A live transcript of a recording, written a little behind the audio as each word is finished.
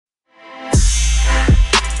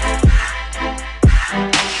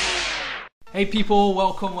Hey people,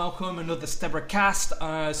 welcome, another Stebra cast.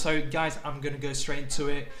 So guys, I'm gonna go straight into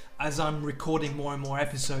it. As I'm recording more and more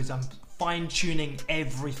episodes, I'm fine-tuning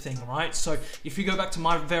everything, right? So if you go back to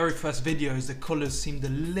my very first videos, the colors seemed a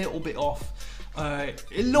little bit off, a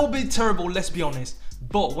little bit terrible, let's be honest.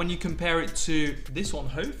 But when you compare it to this one,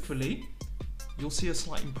 hopefully, you'll see a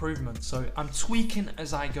slight improvement. So I'm tweaking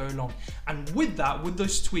as I go along. And with that, with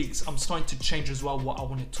those tweaks, I'm starting to change as well what I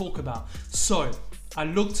want to talk about. So I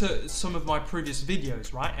looked at some of my previous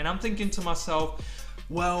videos, right? And I'm thinking to myself,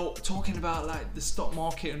 well, talking about like the stock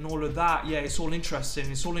market and all of that, yeah, it's all interesting.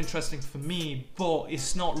 It's all interesting for me, but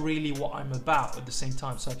it's not really what I'm about at the same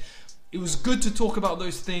time. So it was good to talk about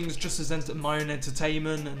those things just as my own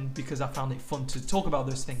entertainment and because I found it fun to talk about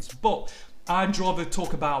those things. But I'd rather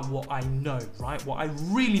talk about what I know, right? What I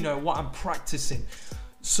really know, what I'm practicing.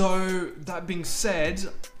 So that being said,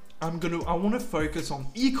 I want to focus on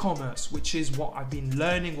e-commerce, which is what I've been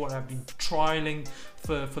learning, what I've been trialing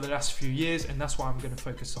for the last few years, and that's what I'm going to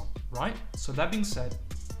focus on, right? So that being said,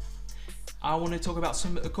 I want to talk about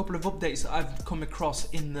a couple of updates that I've come across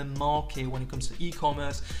in the market when it comes to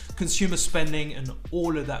e-commerce, consumer spending, and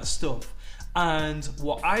all of that stuff. And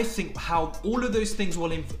what I think, how all of those things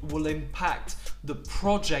will impact the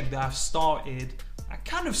project that I've started. I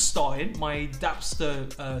kind of started my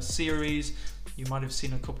Dapster series. You might have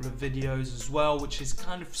seen a couple of videos as well, which is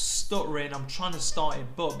kind of stuttering. I'm trying to start it,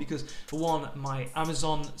 but because one, my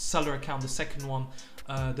Amazon seller account, the second one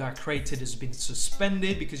that I created has been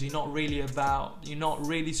suspended because you're not really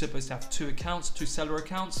supposed to have two seller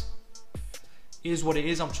accounts. Is what it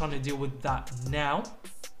is. I'm trying to deal with that now.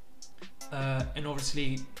 And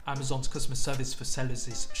obviously Amazon's customer service for sellers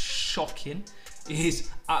is shocking. It is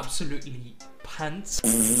absolutely pants.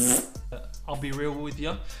 I'll be real with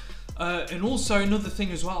you. And also another thing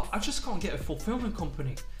as well, I just can't get a fulfillment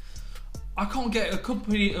company. I can't get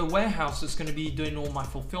a warehouse that's going to be doing all my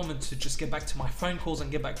fulfillment to just get back to my phone calls and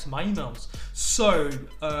get back to my emails. So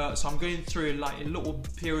I'm going through like a little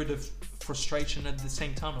period of frustration. At the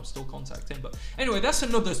same time, I'm still contacting. But anyway, that's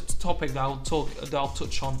another topic that I'll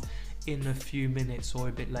touch on in a few minutes or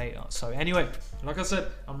a bit later. So anyway, like I said,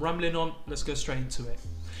 I'm rambling on. Let's go straight into it.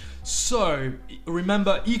 So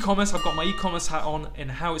remember e-commerce, I've got my e-commerce hat on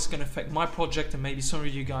and how it's going to affect my project, and maybe some of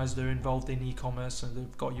you guys that are involved in e-commerce and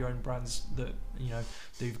they've got your own brands that that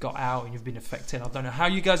you've got out and you've been affected. I don't know how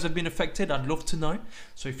you guys have been affected. I'd love to know.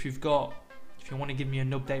 So if you want to give me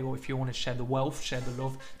an update, or if you want to share the wealth, share the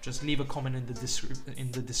love, just leave a comment in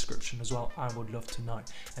the description as well. I would love to know.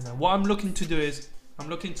 And then what I'm looking to do is I'm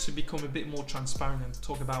looking to become a bit more transparent and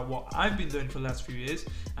talk about what I've been doing for the last few years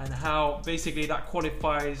and how basically that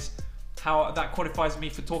qualifies me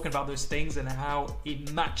for talking about those things and how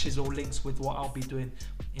it matches or links with what I'll be doing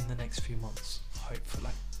in the next few months, hopefully.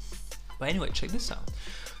 But anyway, check this out.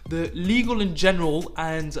 The Legal in General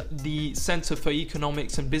and the Center for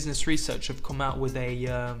Economics and Business Research have come out with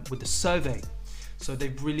a survey. So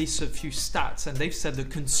they've released a few stats and they've said that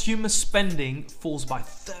consumer spending falls by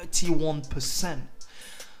 31%.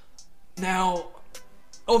 Now,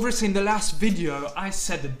 obviously in the last video, I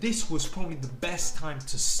said that this was probably the best time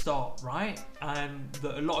to start, right? And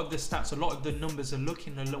a lot of the stats, a lot of the numbers are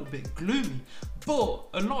looking a little bit gloomy. But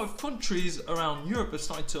a lot of countries around Europe are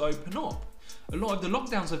starting to open up. A lot of the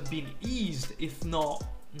lockdowns have been eased, if not,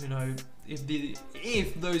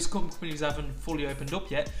 if those companies haven't fully opened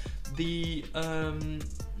up yet, a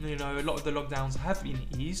lot of the lockdowns have been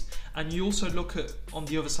eased. And you also look at on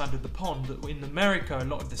the other side of the pond that in America, a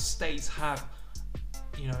lot of the states have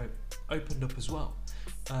opened up as well.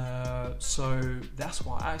 So that's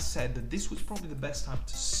why I said that this was probably the best time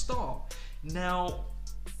to start. Now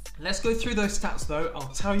let's go through those stats though.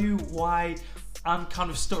 I'll tell you why I'm kind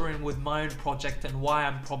of stuttering with my own project and why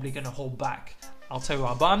I'm probably going to hold back. I'll tell you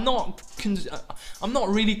why, but I'm not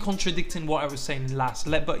really contradicting what I was saying last.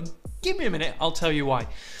 But give me a minute, I'll tell you why.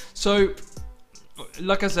 So,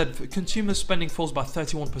 like I said, consumer spending falls by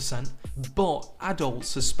 31%, but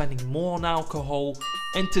adults are spending more on alcohol,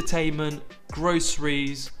 entertainment,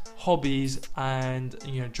 groceries, hobbies, and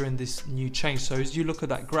during this new change. So as you look at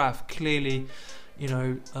that graph, clearly,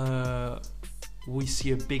 we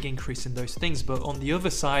see a big increase in those things. But on the other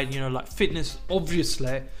side, like fitness,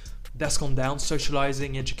 obviously, that's gone down.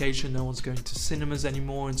 Socializing, education, no one's going to cinemas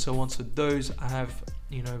anymore and so on. So those have,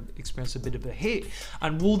 experienced a bit of a hit.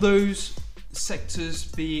 And will those sectors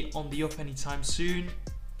be on the up anytime soon?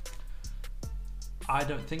 I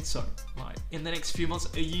don't think so. Like in the next few months,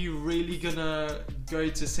 are you really gonna go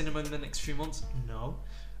to cinema in the next few months? No.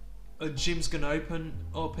 A gym's gonna open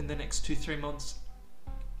up in the next 2-3 months?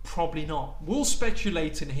 Probably not. We'll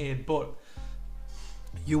speculate in here, but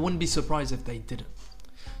you wouldn't be surprised if they didn't.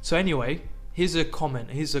 So anyway, here's a comment,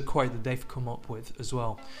 here's a quote that they've come up with as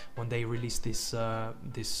well when they released this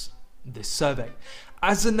survey.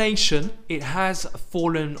 As a nation, it has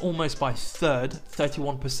fallen almost by a third,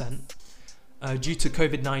 31%, due to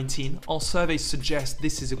COVID-19. Our survey suggests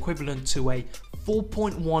this is equivalent to a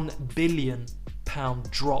 £4.1 billion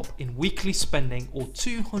drop in weekly spending, or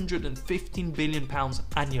 £215 billion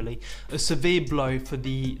annually, a severe blow for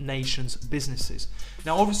the nation's businesses.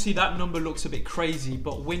 Now, obviously, that number looks a bit crazy,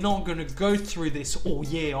 but we're not going to go through this all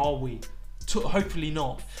year, are we? Hopefully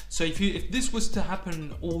not. So if this was to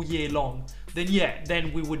happen all year long, then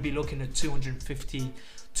then we would be looking at 215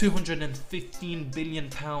 billion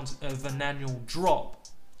pounds of an annual drop,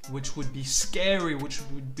 which would be scary, which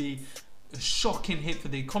would be a shocking hit for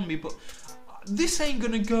the economy. But this ain't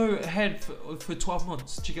gonna go ahead for 12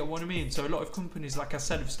 months. Do you get what I mean? So a lot of companies, like I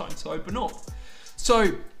said, are starting to open up.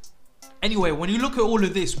 So anyway, when you look at all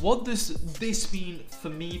of this, what does this mean for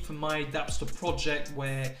me, for my Dapster project,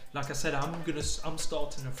 where, like I said, I'm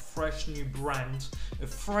starting a fresh new brand, a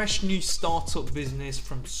fresh new startup business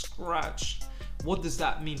from scratch. What does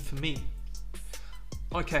that mean for me?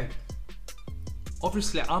 Okay,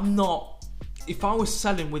 obviously if I was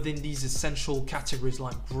selling within these essential categories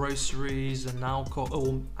like groceries and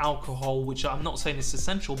alcohol, which I'm not saying it's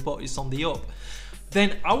essential, but it's on the up,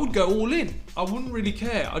 then I would go all in. I wouldn't really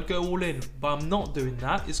care. I'd go all in, but I'm not doing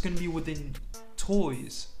that. It's going to be within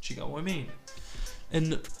toys. Do you get what I mean?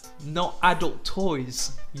 And not adult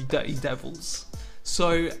toys, you dirty devils.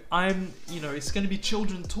 So it's going to be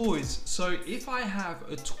children toys. So if I have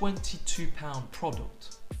a £22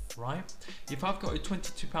 product, right? If I've got a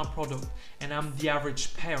 £22 product and I'm the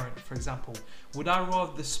average parent, for example, would I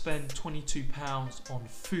rather spend £22 on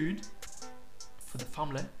food for the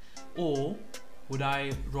family, or would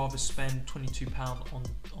I rather spend £22 on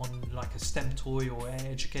like a STEM toy or an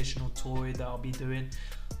educational toy that I'll be doing?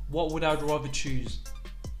 What would I rather choose?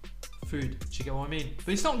 Food. Do you get what I mean?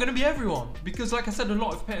 But it's not going to be everyone, because, like I said, a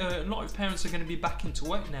lot of parents are going to be back into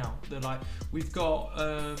work now. They're like, we've got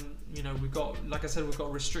like I said, we've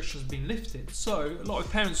got restrictions being lifted. So a lot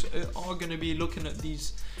of parents are going to be looking at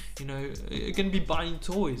these, are going to be buying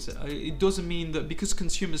toys. It doesn't mean that because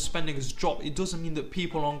consumer spending has dropped, it doesn't mean that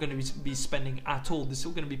people aren't going to be spending at all. There's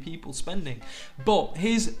still going to be people spending. But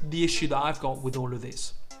here's the issue that I've got with all of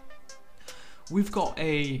this. We've got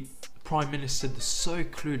a Prime Minister that's so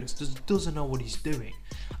clueless, doesn't know what he's doing.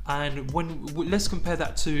 And let's compare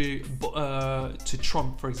that to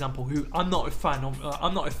Trump, for example, who I'm not a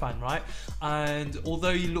fan, right? And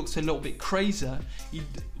although he looks a little bit crazier,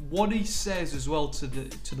 what he says as well to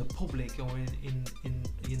the public or in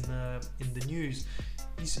the news,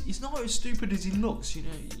 he's not as stupid as he looks. You know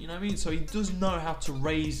what I mean? So he does know how to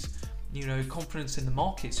raise confidence in the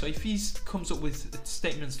market. So if he comes up with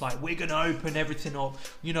statements like, we're going to open everything up,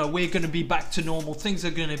 we're going to be back to normal, things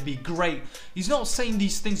are going to be great, he's not saying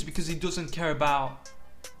these things because he doesn't care about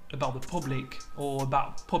the public or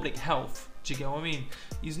about public health. Do you get what I mean?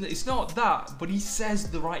 It's not that, but he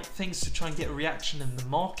says the right things to try and get a reaction in the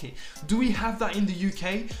market. Do we have that in the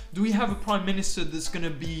UK? Do we have a Prime Minister that's going to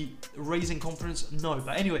be raising confidence? No.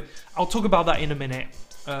 But anyway, I'll talk about that in a minute.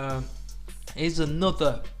 Here's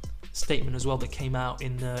another statement as well that came out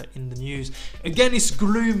in the news. Again, it's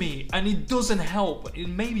gloomy and it doesn't help.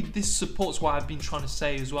 Maybe this supports what I've been trying to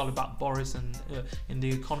say as well about Boris and in the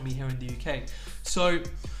economy here in the UK. So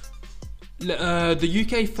the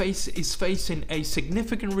UK is facing a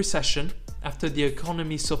significant recession after the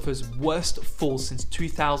economy suffers worst fall since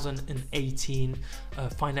 2018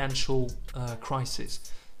 financial crisis.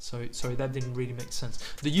 Sorry, that didn't really make sense.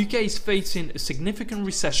 The UK is facing a significant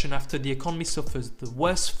recession after the economy suffers the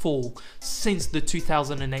worst fall since the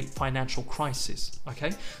 2008 financial crisis.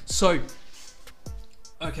 Okay,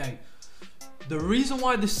 the reason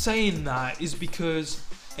why they're saying that is because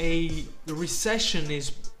a recession is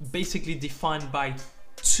basically defined by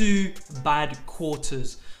two bad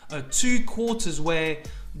quarters. 2 quarters where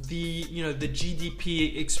the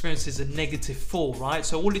GDP experiences a negative fall, right?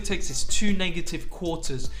 So all it takes is 2 negative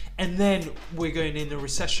quarters and then we're going in a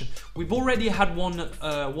recession. We've already had one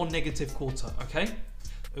negative quarter, okay?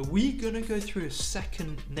 Are we gonna go through a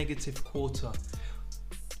second negative quarter?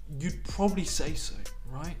 You'd probably say so,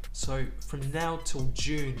 right? So from now till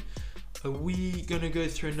June, are we gonna go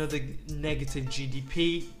through another negative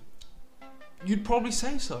GDP? You'd probably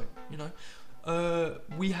say so,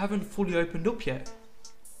 we haven't fully opened up yet.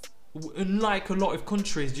 Unlike a lot of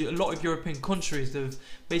countries, a lot of European countries that have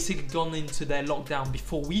basically gone into their lockdown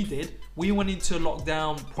before we did. We went into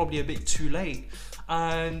lockdown probably a bit too late,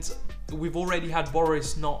 and we've already had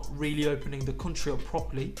Boris not really opening the country up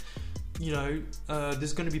properly. you know,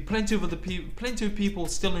 there's going to be plenty of people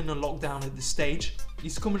still in a lockdown at this stage.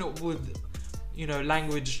 He's coming up with, you know,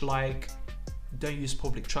 language like, don't use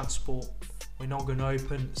public transport. We're not going to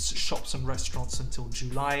open shops and restaurants until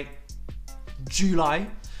July.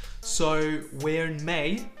 So we're in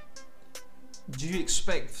May. Do you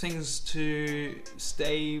expect things to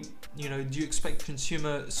stay, you know, do you expect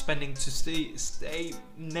consumer spending to stay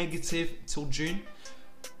negative till June?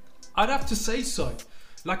 I'd have to say so.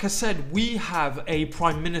 Like I said, we have a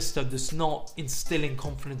prime minister that's not instilling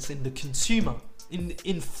confidence in the consumer.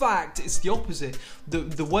 In fact, it's the opposite.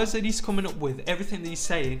 The words that he's coming up with, everything that he's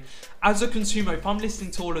saying, as a consumer, if I'm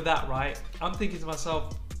listening to all of that, right, I'm thinking to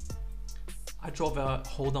myself, I'd rather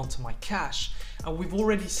hold on to my cash. And we've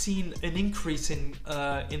already seen an increase in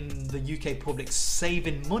the UK public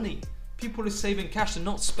saving money. People are saving cash, they're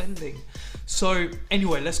not spending. So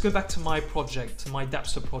anyway, let's go back to my project, my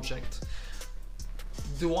Dapster project.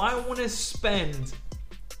 Do I want to spend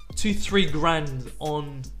 2-3 grand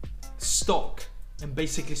on stock and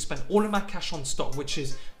basically spend all of my cash on stock, which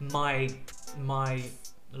is my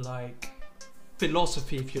like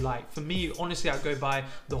philosophy, if you like. For me, honestly, I go by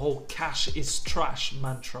the whole cash is trash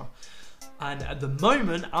mantra. And at the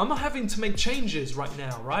moment, I'm having to make changes right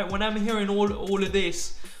now, right? When I'm hearing all of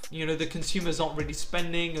this, you know, the consumers aren't really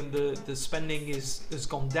spending and the spending has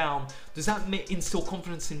gone down. Does that instill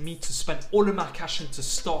confidence in me to spend all of my cash into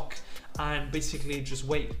stock and basically just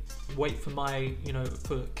wait for my, you know,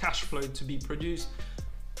 for cash flow to be produced?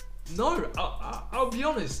 No, I'll be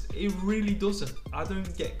honest, it really doesn't. I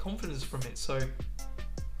don't get confidence from it. So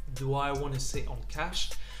do I want to sit on cash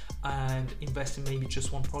and invest in maybe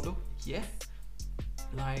just one product? Yeah,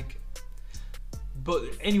 like, but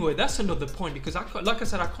anyway, that's another point, because like I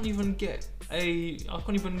said, I can't even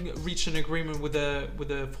reach an agreement with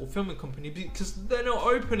a fulfillment company because they're not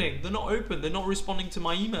opening, they're not responding to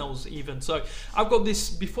my emails even. So I've got this,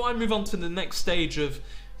 before I move on to the next stage of,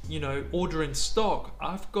 you know, ordering stock,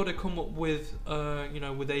 I've got to come up with you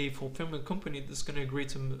know, with a fulfillment company that's going to agree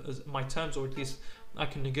to my terms, or at least I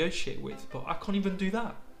can negotiate with, but I can't even do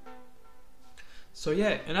that. So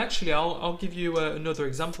yeah, and actually I'll give you another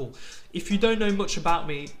example. If you don't know much about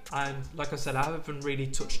me, and like I said, I haven't really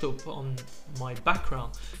touched up on my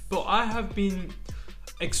background, but I have been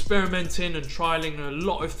experimenting and trialing a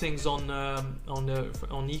lot of things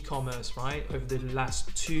on e-commerce, right, over the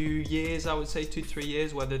last 2 years, I would say 2-3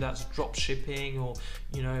 years, whether that's drop shipping or,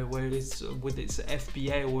 you know, whether it's with its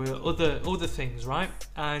FBA or other things, right?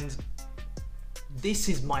 And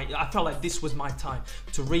I felt like this was my time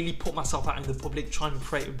to really put myself out in the public, try and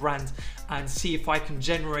create a brand and see if I can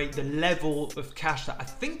generate the level of cash that I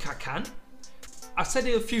think I can. I said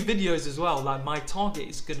in a few videos as well, like my target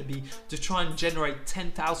is going to be to try and generate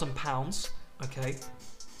 £10,000. Okay,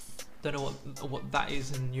 don't know what that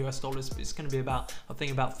is in US dollars, but it's going to be about, I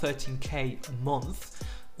think, about 13k a month,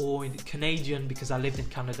 or in Canadian, because I lived in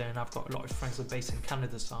Canada and I've got a lot of friends that are based in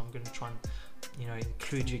Canada, so I'm going to try and, you know,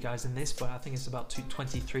 include you guys in this, but I think it's about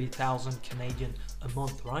 23,000 Canadian a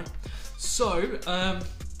month, right? So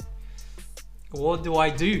what do I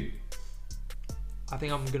do? I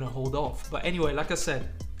think I'm gonna hold off. But anyway, like I said,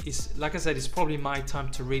 it's probably my time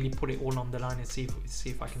to really put it all on the line and see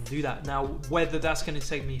if I can do that. Now, whether that's gonna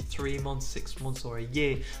take me 3 months, 6 months, or a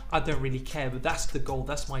year, I don't really care. But that's the goal.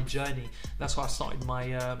 That's my journey. That's why I started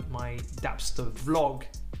my my Dapster vlog.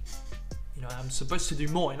 You know, I'm supposed to do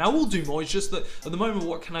more, and I will do more. It's just that at the moment,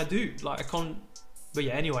 what can I do? Like, I can't. But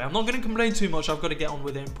yeah, anyway, I'm not going to complain too much. I've got to get on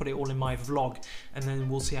with it and put it all in my vlog, and then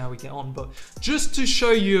we'll see how we get on. But just to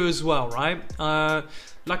show you as well, right?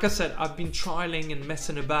 Like I said, I've been trialing and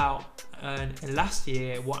messing about, and last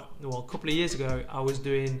year, a couple of years ago,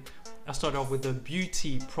 I started off with a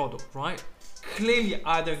beauty product, right? Clearly,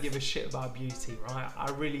 I don't give a shit about beauty, right? I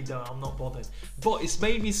really don't. I'm not bothered. But it's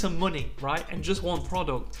made me some money, right? And just one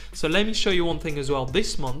product. So let me show you one thing as well.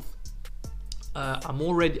 This month, I'm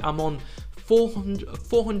on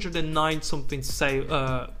 409 something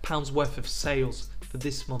pounds worth of sales for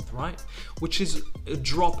this month, right? Which is a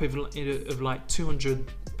drop of like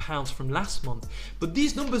 200 pounds from last month. But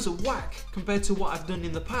these numbers are whack compared to what I've done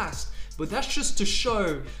in the past. But that's just to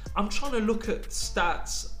show, I'm trying to look at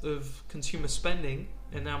stats of consumer spending,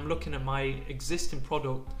 and I'm looking at my existing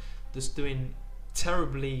product that's doing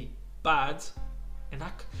terribly bad. And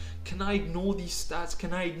can I ignore these stats?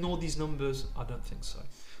 Can I ignore these numbers? I don't think so.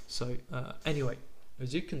 So anyway,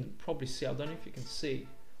 as you can probably see, I don't know if you can see,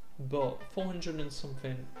 but 400 and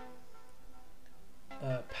something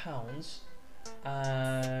pounds,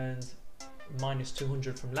 and minus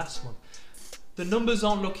 200 from last month. The numbers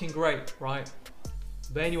aren't looking great, right?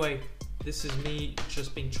 But anyway, this is me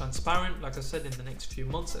just being transparent. Like I said, in the next few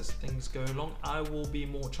months as things go along, I will be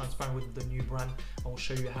more transparent with the new brand. I will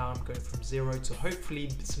show you how I'm going from 0 to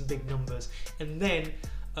hopefully some big numbers, and then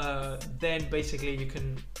basically you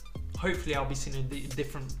can, hopefully I'll be seen in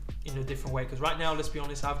a different way, because right now, let's be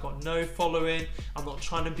honest, I've got no following. I'm not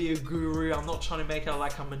trying to be a guru, I'm not trying to make it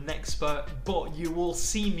like I'm an expert, but you will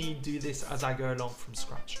see me do this as I go along from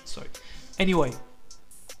scratch. So anyway,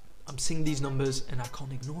 I'm seeing these numbers and I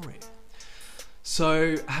can't ignore it.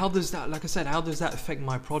 So how does that, like I said, how does that affect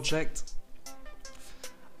my project?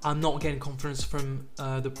 I'm not getting confidence from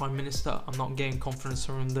the Prime Minister. I'm not getting confidence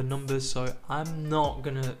from the numbers. So I'm not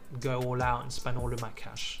gonna go all out and spend all of my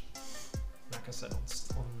cash, like I said,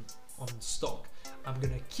 on stock. I'm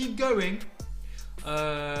gonna keep going.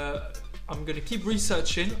 I'm gonna keep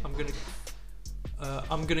researching.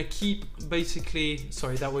 I'm gonna keep basically.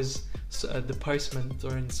 Sorry, that was the postman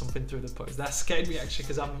throwing something through the post. That scared me actually,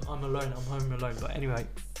 because I'm alone. I'm home alone. But anyway,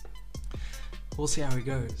 we'll see how it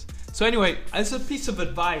goes. So anyway, as a piece of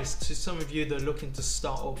advice to some of you that are looking to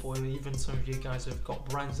start up, or even some of you guys who have got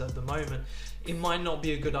brands at the moment, it might not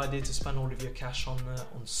be a good idea to spend all of your cash on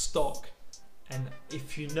stock. And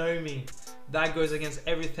if you know me, that goes against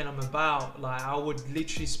everything I'm about. Like, I would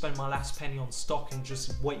literally spend my last penny on stock and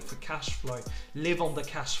just wait for cash flow, live on the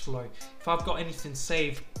cash flow. If I've got anything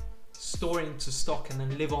saved, store it into stock and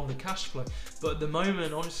then live on the cash flow. But at the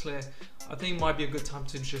moment, honestly, I think it might be a good time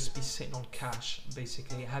to just be sitting on cash,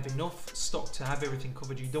 basically have enough stock to have everything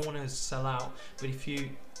covered. You don't want to sell out, but if you're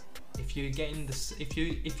getting this, if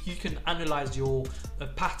you can analyze your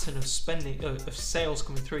pattern of spending, of sales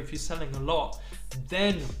coming through, if you're selling a lot,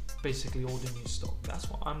 then basically order new stock. That's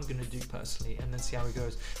what I'm gonna do personally, and then see how it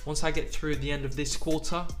goes. Once I get through the end of this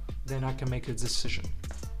quarter, then I can make a decision.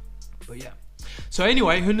 But yeah. So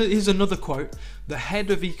anyway, here's another quote. The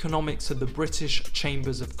head of economics at the British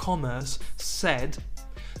Chambers of Commerce said,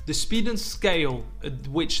 "The speed and scale at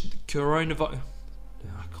which coronavirus..."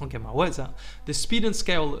 I can't get my words out. The speed and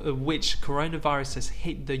scale at which coronavirus has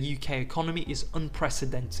hit the UK economy is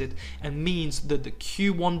unprecedented and means that the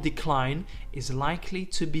Q1 decline is likely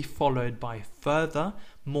to be followed by a further,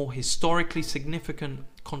 more historically significant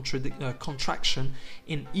contraction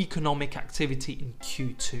in economic activity in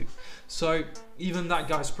Q2. So even that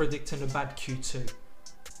guy's predicting a bad Q2.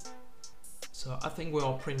 So I think we're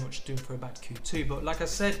all pretty much doomed for a bad Q2. But like I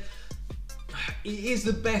said, it is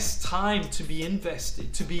the best time to be investing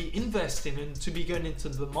and to be going into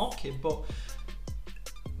the market. But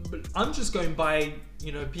I'm just going by,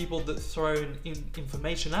 people that throw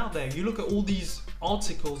information out there. You look at all these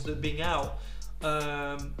articles that are being out.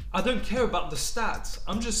 I don't care about the stats.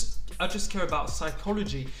 I just care about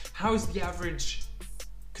psychology. How is the average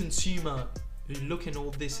consumer looking at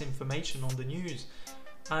all this information on the news?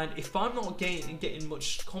 And if I'm not getting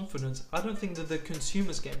much confidence, I don't think that the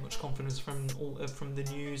consumers get much confidence from the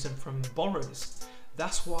news and from borrowers.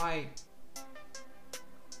 That's why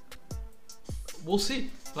we'll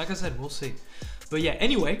see. Like I said, we'll see. But yeah,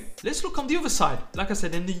 anyway, let's look on the other side. Like I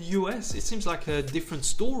said, in the US, it seems like a different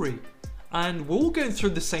story. And we're all going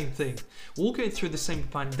through the same thing. We're all going through the same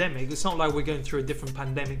pandemic. It's not like we're going through a different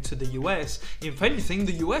pandemic to the US. If anything,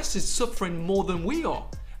 the US is suffering more than we are.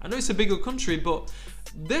 I know it's a bigger country, but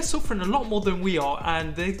they're suffering a lot more than we are,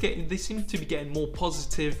 and they seem to be getting more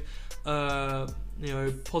positive,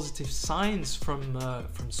 positive signs from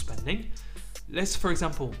spending. For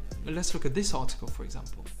example, let's look at this article. For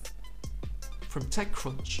example, from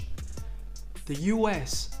TechCrunch,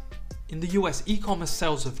 in the US, e-commerce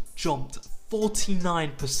sales have jumped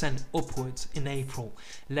 49% upwards in April,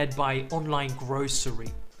 led by online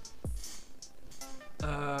grocery.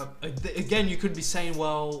 Again, you could be saying,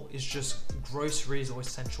 well, it's just groceries or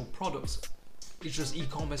essential products. It's just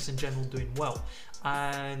e-commerce in general doing well.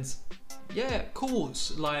 And yeah, of course,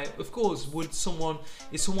 is someone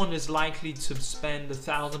is likely to spend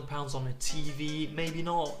 £1,000 on a TV? Maybe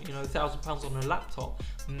not. £1,000 on a laptop?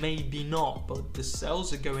 Maybe not. But the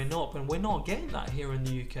sales are going up, and we're not getting that here in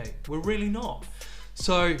the UK. We're really not.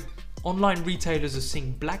 So online retailers are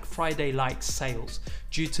seeing Black Friday-like sales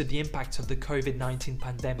due to the impact of the COVID-19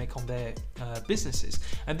 pandemic on their businesses.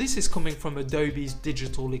 And this is coming from Adobe's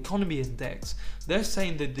Digital Economy Index. They're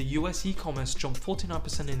saying that the US e-commerce jumped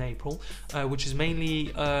 49% in April, which is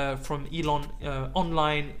mainly from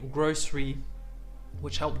online grocery,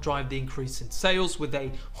 which helped drive the increase in sales with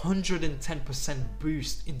a 110%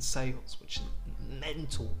 boost in sales, which is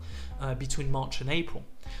mental, between March and April.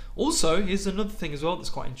 Also, here's another thing as well that's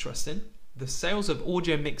quite interesting. The sales of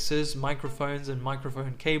audio mixers, microphones and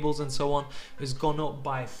microphone cables and so on has gone up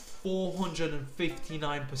by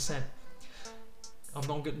 459%. I'm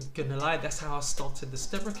not gonna lie, that's how I started the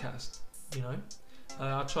Stebracast. you know.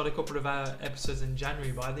 I tried a couple of episodes in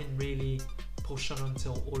January, but I didn't really push on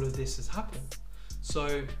until all of this has happened.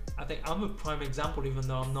 So I think I'm a prime example, even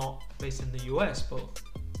though I'm not based in the US, but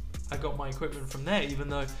I got my equipment from there, even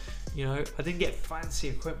though, you know, I didn't get fancy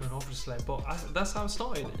equipment, obviously, but that's how I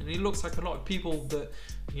started. And it looks like a lot of people that,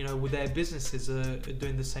 you know, with their businesses are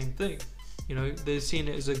doing the same thing. You know, they're seeing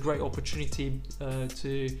it as a great opportunity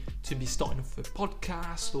to be starting a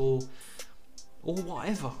podcast or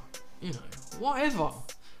whatever, you know, whatever.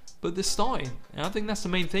 But they're starting, and I think that's the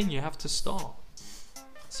main thing. You have to start.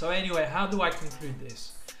 So anyway, how do I conclude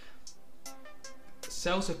this?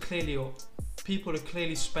 Sales are clearly up. People are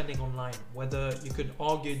clearly spending online. Whether you could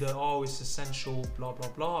argue that, oh, it's essential, blah blah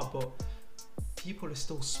blah, but people are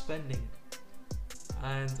still spending.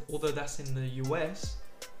 And although that's in the US,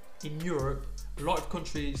 in Europe, a lot of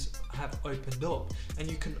countries have opened up, and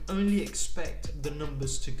you can only expect the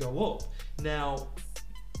numbers to go up. Now,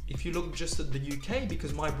 if you look just at the UK,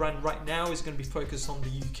 because my brand right now is going to be focused on the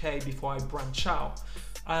UK before I branch out.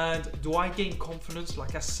 And do I gain confidence?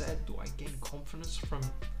 Like I said, do I gain confidence from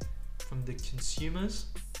the consumers?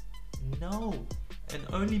 No. And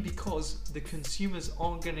only because the consumers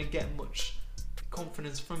aren't going to get much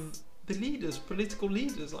confidence from the leaders, political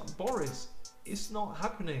leaders like Boris. It's not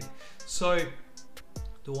happening. So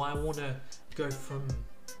do I want to go from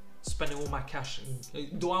spending all my cash?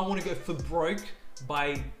 Do I want to go for broke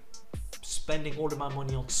by spending all of my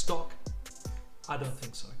money on stock? I don't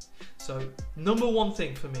think so. So number one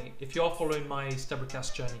thing for me, if you are following my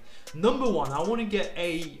Stebracast journey, number one, I want to get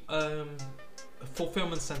a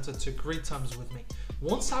fulfillment center to Great Times with me.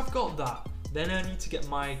 Once I've got that, then I need to get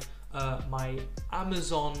my my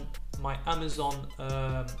Amazon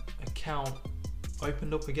account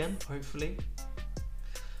opened up again, hopefully.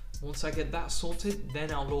 Once I get that sorted,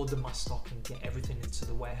 then I'll order my stock and get everything into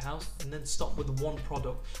the warehouse, and then start with one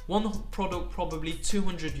product. One product, probably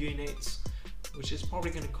 200 units, which is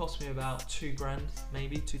probably going to cost me about £2,000,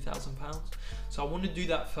 maybe £2,000. So I want to do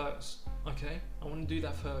that first. Okay, I want to do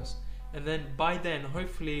that first, and then by then,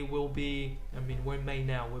 hopefully, we'll be. I mean, we're in May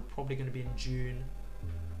now. We're probably going to be in June,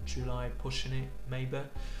 July, pushing it, maybe.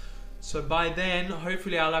 So by then,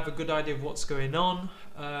 hopefully, I'll have a good idea of what's going on.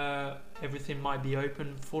 Everything might be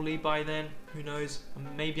open fully by then. Who knows?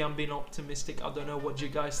 Maybe I'm being optimistic. I don't know. What do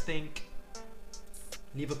you guys think?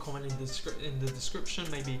 Leave a comment in the description.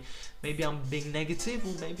 Maybe I'm being negative,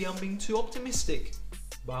 or maybe I'm being too optimistic.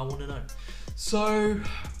 But I want to know. So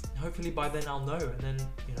hopefully by then I'll know, and then,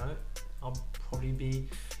 you know, I'll probably be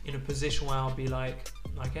in a position where I'll be like,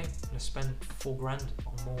 okay, I'm gonna spend £4,000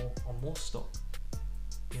 on more stock.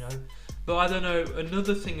 You know, but I don't know.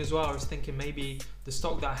 Another thing as well, I was thinking maybe the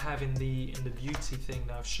stock that I have in the beauty thing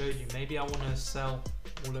that I've showed you, maybe I want to sell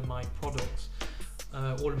all of my products,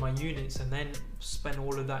 all of my units, and then spend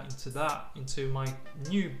all of that into my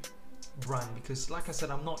new brand, because like I said,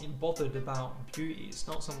 I'm not bothered about beauty. It's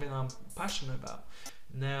not something I'm passionate about.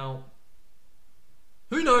 Now,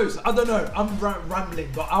 who knows? I don't know. I'm rambling,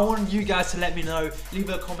 but I want you guys to let me know. Leave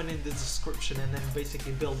a comment in the description, and then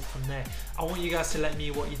basically build from there. I want you guys to let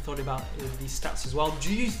me what you thought about these stats as well.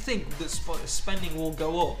 Do you think that spending will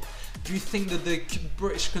go up? Do you think that the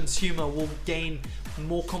British consumer will gain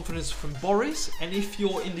more confidence from Boris? And if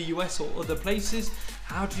you're in the US or other places,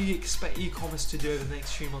 how do you expect e-commerce to do over the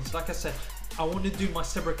next few months? Like I said, I want to do my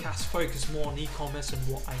Stebracast focus more on e-commerce and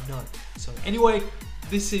what I know. So anyway,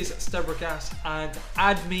 this is Stebracast, and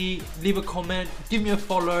add me, leave a comment, give me a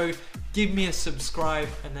follow, give me a subscribe,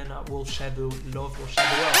 and then we'll share the love, we'll share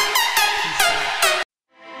the wealth.